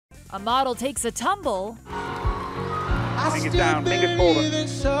A model takes a tumble. Ming is down. Ming is fallen.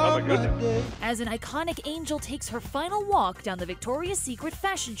 Oh my goodness. As an iconic angel takes her final walk down the Victoria's Secret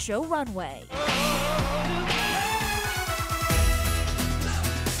fashion show runway.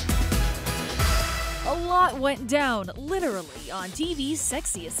 A lot went down, literally, on TV's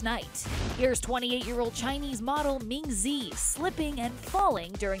Sexiest Night. Here's 28-year-old Chinese model Ming slipping and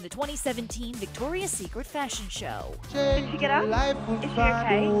falling during the 2017 Victoria's Secret fashion show. Did she get up? Is she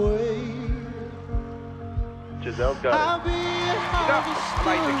okay? Giselle's got it. She's up.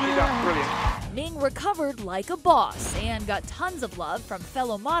 Amazing. She's up. Brilliant. Ming recovered like a boss and got tons of love from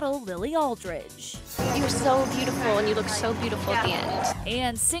fellow model Lily Aldridge. You're so beautiful and you look so beautiful at the end.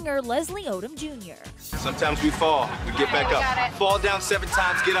 And singer Leslie Odom Jr. Sometimes we fall, we get back up. Fall down 7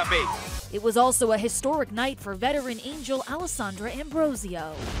 times, get up 8. It was also a historic night for veteran angel Alessandra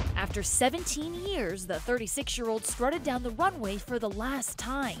Ambrosio. After 17 years, the 36-year-old strutted down the runway for the last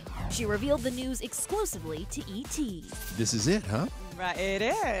time. She revealed the news exclusively to ET. This is it, huh? Right, it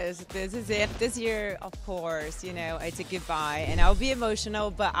is. This is it. This year, of course, it's a goodbye, and I'll be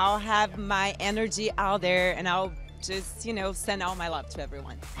emotional, but I'll have my energy out there, and I'll just, send all my love to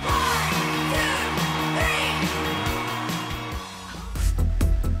everyone. 1, 2, 3.